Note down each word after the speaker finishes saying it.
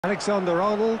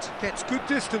Alexander-Arnold gets good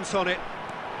distance on it.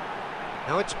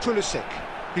 Now it's Pulisic.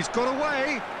 He's got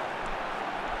away.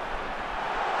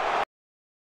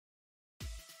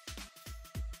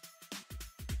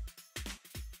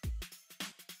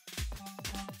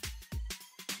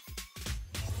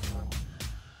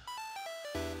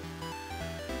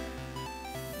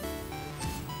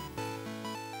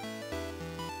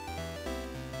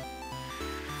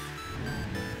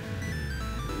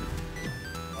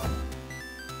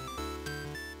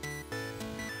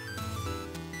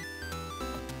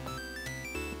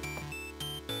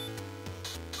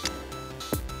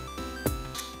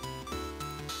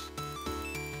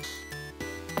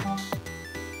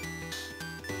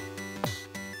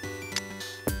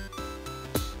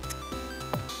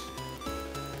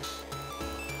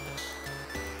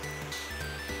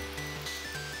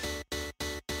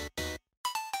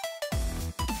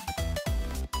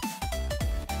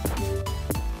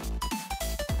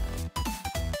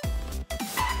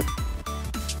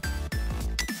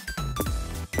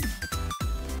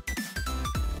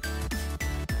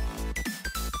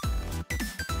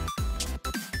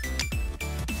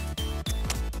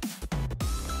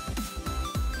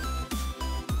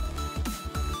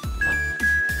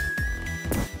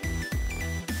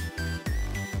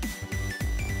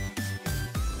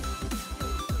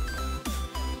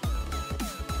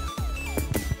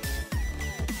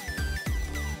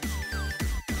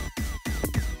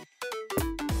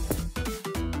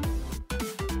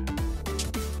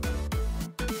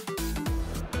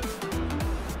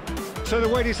 So the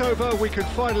wait is over, we can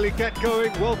finally get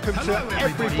going. Welcome to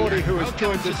everybody who has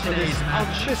joined us for this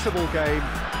unmissable game.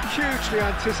 Hugely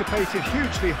anticipated,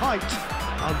 hugely hyped,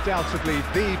 undoubtedly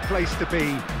the place to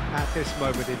be at this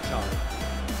moment in time.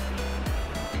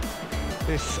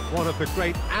 This one of the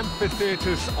great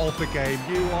amphitheatres of the game.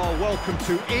 You are welcome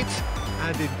to it,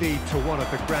 and indeed to one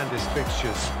of the grandest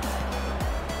fixtures.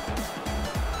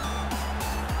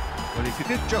 Well, if you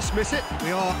did just miss it,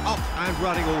 we are up and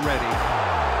running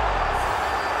already.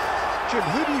 Jim,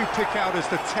 who do you pick out as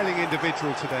the telling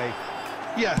individual today?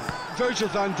 Yeah, Virgil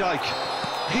van Dijk.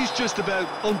 He's just about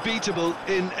unbeatable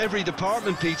in every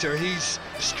department, Peter. He's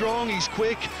strong, he's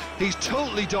quick, he's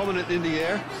totally dominant in the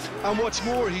air, and what's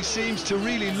more, he seems to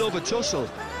really love a tussle.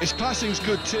 His passing's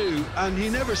good too, and he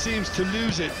never seems to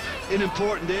lose it in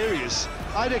important areas.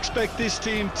 I'd expect this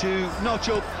team to notch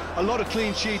up a lot of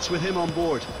clean sheets with him on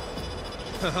board.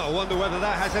 I wonder whether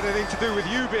that has anything to do with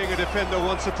you being a defender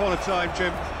once upon a time,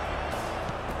 Jim.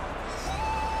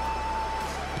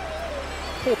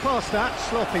 Poor pass that,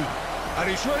 sloppy. And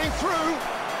he's running through.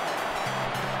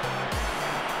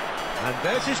 And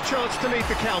there's his chance to lead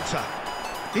the counter.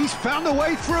 He's found a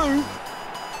way through.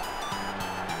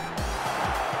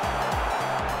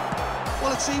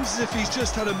 Well, it seems as if he's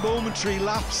just had a momentary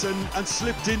lapse and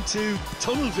slipped into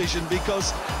tunnel vision,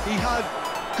 because he had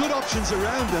good options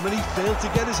around him and he failed to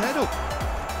get his head up.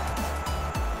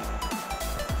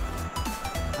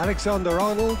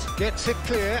 Alexander-Arnold gets it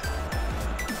clear.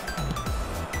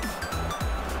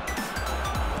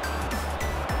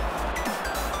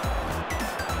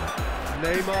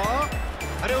 Neymar,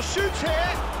 and he'll shoot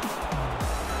here,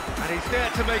 and he's there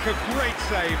to make a great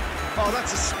save. Oh,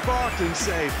 that's a sparkling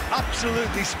save,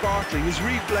 absolutely sparkling. His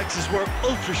reflexes were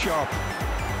ultra sharp.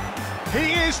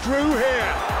 He is through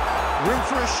here. Room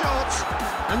for a shot,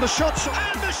 and the shots,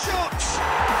 and the shots!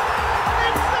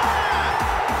 It's there!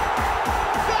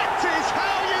 That is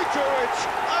how you do it!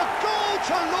 A goal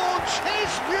to launch his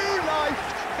new life,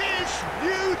 his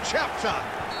new chapter.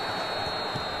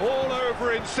 All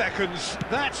over in seconds.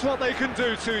 That's what they can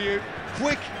do to you.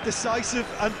 Quick, decisive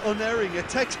and unerring. A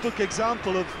textbook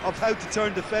example of how to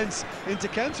turn defence into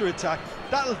counter-attack.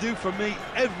 That'll do for me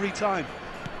every time.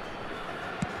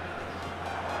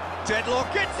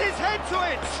 Deadlock gets his head to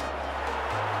it.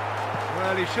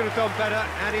 Well, he should have done better,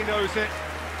 and he knows it.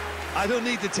 I don't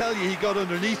need to tell you he got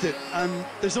underneath it, and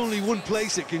there's only one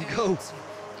place it can go.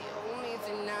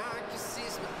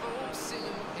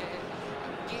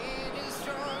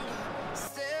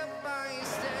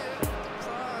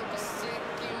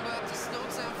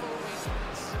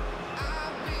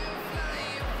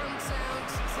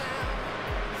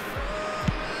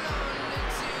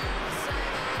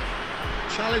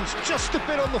 Challenge just a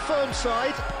bit on the firm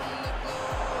side.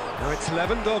 Now it's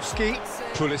Lewandowski,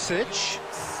 Pulisic.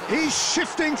 He's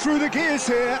shifting through the gears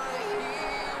here.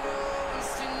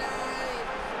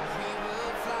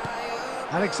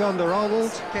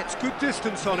 Alexander-Arnold gets good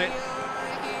distance on it.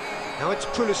 Now it's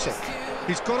Pulisic.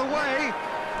 He's got away.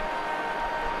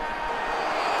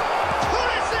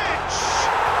 Pulisic!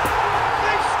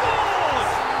 They've scored!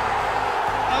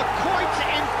 A quite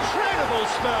incredible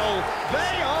spell.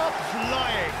 They are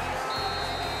flying.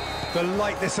 The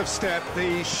lightness of step,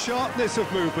 the sharpness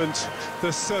of movement,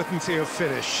 the certainty of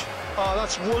finish. Oh,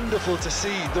 that's wonderful to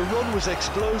see. The run was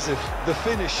explosive, the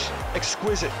finish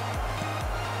exquisite.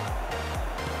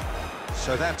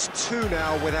 So that's 2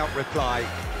 now without reply.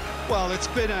 Well, it's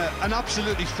been an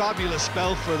absolutely fabulous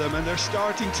spell for them, and they're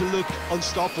starting to look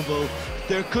unstoppable.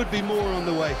 There could be more on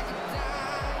the way.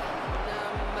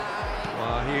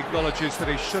 He acknowledges that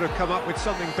he should have come up with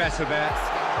something better there.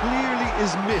 Clearly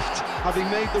is miffed, having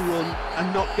made the run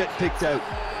and not get picked out.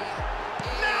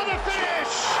 Now the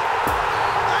finish!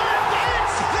 And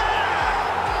it's there!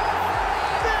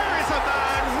 There is a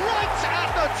man right at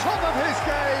the top of his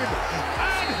game,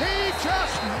 and he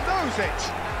just knows it.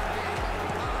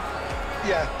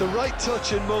 Yeah, the right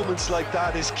touch in moments like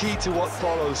that is key to what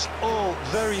follows. All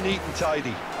very neat and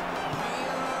tidy.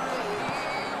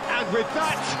 And with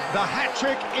that, the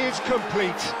hat-trick is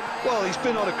complete. Well, he's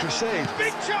been on a crusade.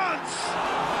 Big chance!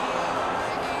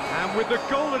 And with the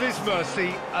goal at his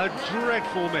mercy, a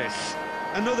dreadful miss.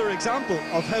 Another example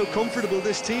of how comfortable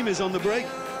this team is on the break.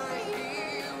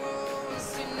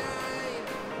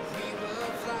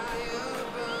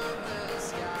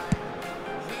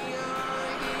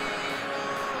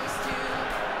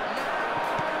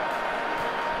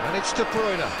 And it's De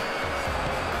Bruyne.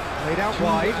 Laid out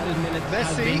wide.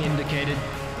 Messi. Indicated.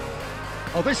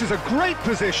 Oh, this is a great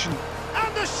position.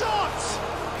 And the shot!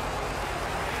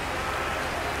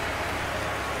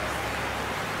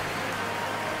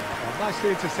 Oh, nicely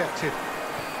intercepted.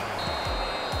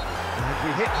 And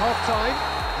we hit half-time.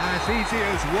 As easy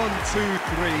as 1, 2,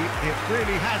 3. It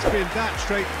really has been that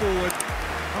straightforward.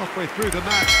 Halfway through the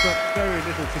match, but very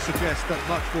little to suggest that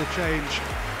much will change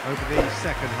over the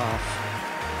second half.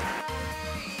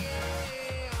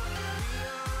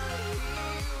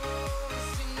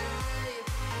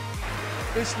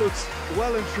 This looks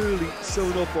well and truly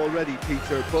sewn up already,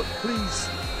 Peter, but please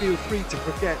feel free to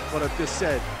forget what I've just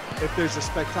said if there's a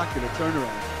spectacular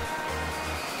turnaround.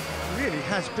 It really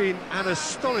has been an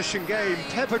astonishing game,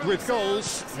 peppered with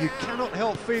goals. You cannot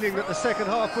help feeling that the second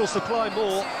half will supply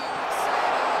more.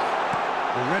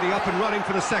 Already up and running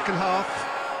for the second half.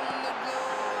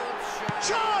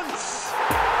 Chance!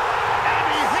 And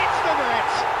he hits the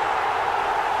net!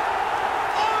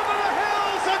 Over the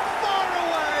hills and far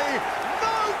away!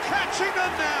 No catching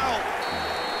them now!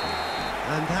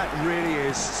 And that really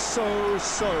is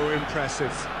so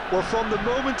impressive. Well, from the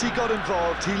moment he got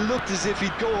involved, he looked as if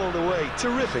he'd go all the way.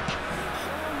 Terrific.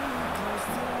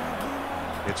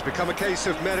 It's become a case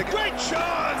of medical. Great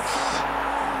chance!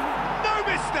 No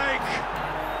mistake!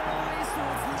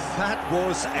 That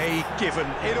was a given.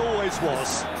 It always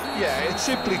was. Yeah, it's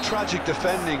simply tragic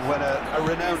defending when a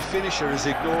renowned finisher is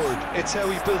ignored. It's how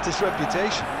he built his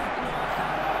reputation.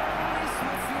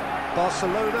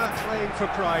 Barcelona playing for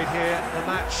pride here. The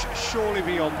match surely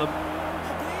beyond them.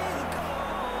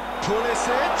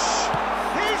 Pulisic.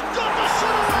 He's got the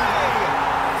shot away!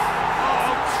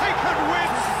 Oh, taken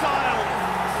with style!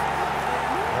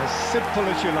 As simple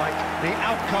as you like. The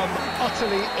outcome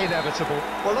utterly inevitable.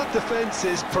 Well, that defence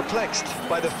is perplexed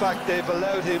by the fact they've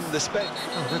allowed him the space.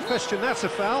 Oh, no question that's a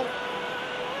foul.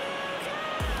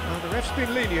 Well, the ref's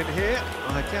been lenient here.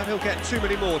 I doubt he'll get too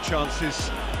many more chances.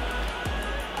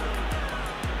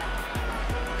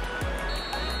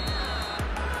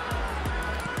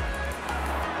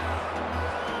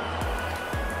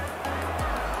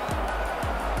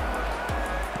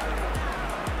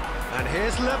 And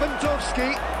here's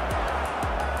Lewandowski.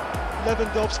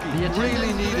 Lewandowski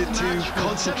really needed to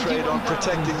concentrate on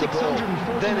protecting the ball.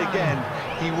 Then again,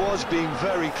 he was being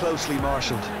very closely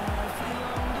marshalled.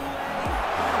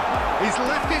 He's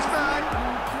left his man.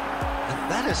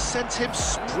 And that has sent him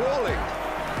sprawling.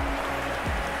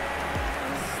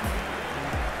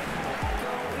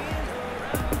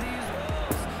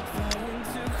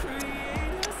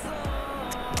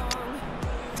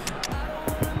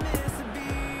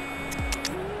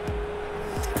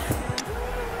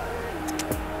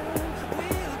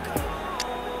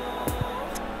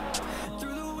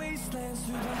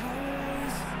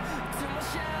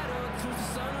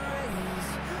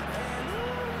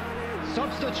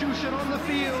 Substitution on the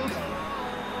field.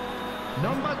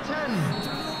 Number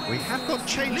 10. We have got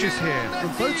changes here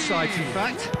from both sides, in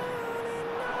fact.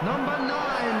 Number 9.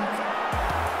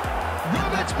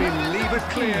 That's been levered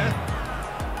clear.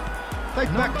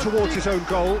 Fade back towards his own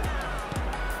goal.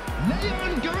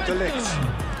 De Ligt.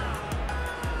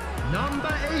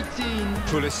 Number 18.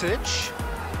 Pulisic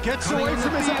gets Coming away on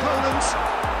from the his field. opponent.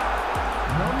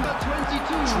 Number 22.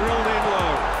 Drilled in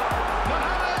low.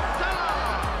 Mohamed Salah.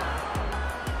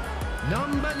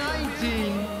 Number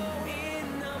 19.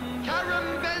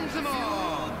 Karim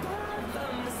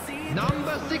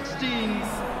Number 16.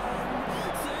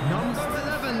 Number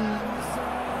 11.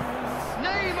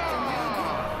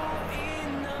 Neymar.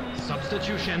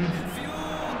 Substitution.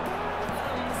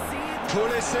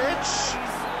 Pulisic.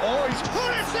 Oh, he's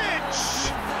Pulisic!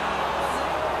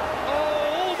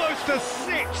 Oh, almost a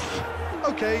sixth.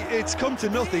 Okay, it's come to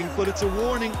nothing, but it's a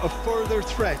warning of further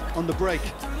threat on the break.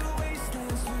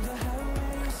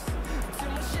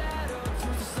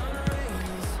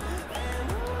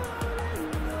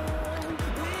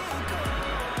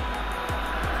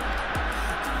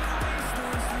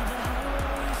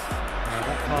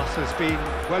 That pass has been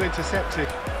well intercepted.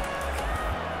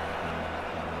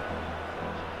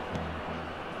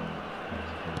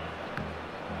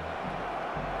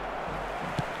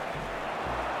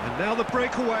 And now the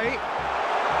breakaway.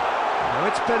 Oh,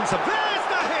 it's Benzema. There's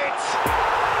the hit!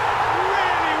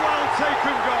 Really well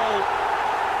taken goal.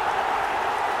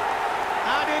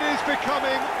 And it is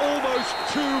becoming almost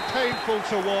too painful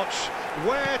to watch.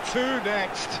 Where to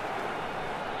next?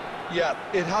 Yeah,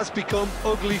 it has become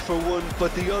ugly for one,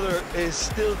 but the other is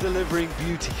still delivering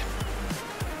beauty.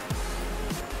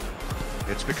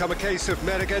 It's become a case of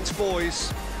men against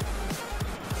boys.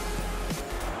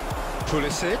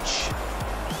 Pulisic.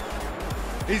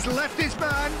 He's left his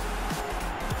man.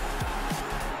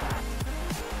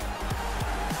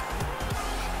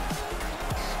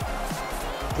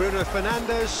 Bruno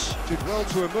Fernandes did well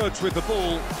to emerge with the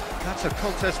ball. That's a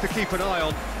contest to keep an eye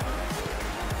on.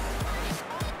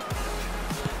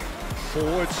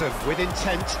 Forwards and with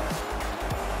intent.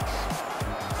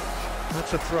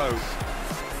 That's a throw.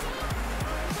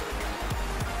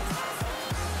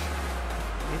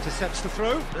 Intercepts the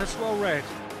throw. That's well read.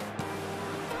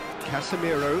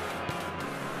 Casemiro.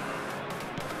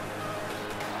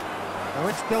 Now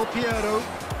it's Del Piero.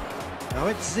 Now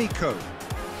it's Zico.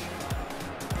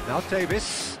 Now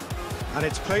Davis. And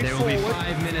it's played There will forward. be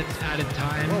 5 minutes added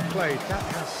time. Well played. That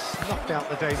has knocked out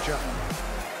the danger.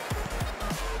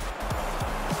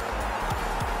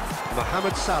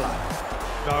 Mohamed Salah.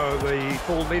 No, the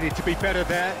ball needed to be better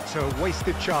there. It's a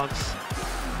wasted chance.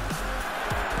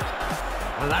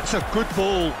 And that's a good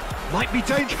ball. Might be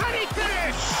dangerous. Can he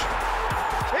finish?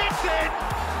 It's in!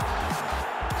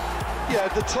 Yeah,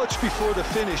 the touch before the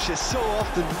finish is so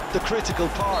often the critical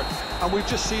part, and we've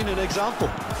just seen an example.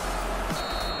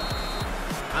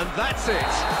 And that's it.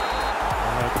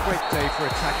 A great day for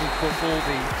attacking football.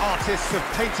 The artists have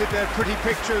painted their pretty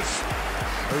pictures.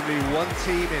 Only one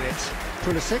team in it.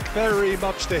 Pulisic, very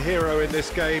much the hero in this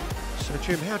game. So,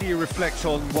 Jim, how do you reflect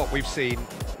on what we've seen?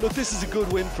 Look, this is a good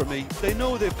win for me. They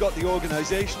know they've got the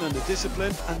organisation and the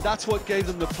discipline, and that's what gave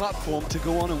them the platform to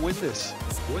go on and win this.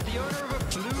 With the order of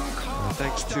a blue card.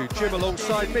 Thanks to Jim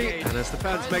alongside me, and as the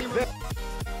fans make their...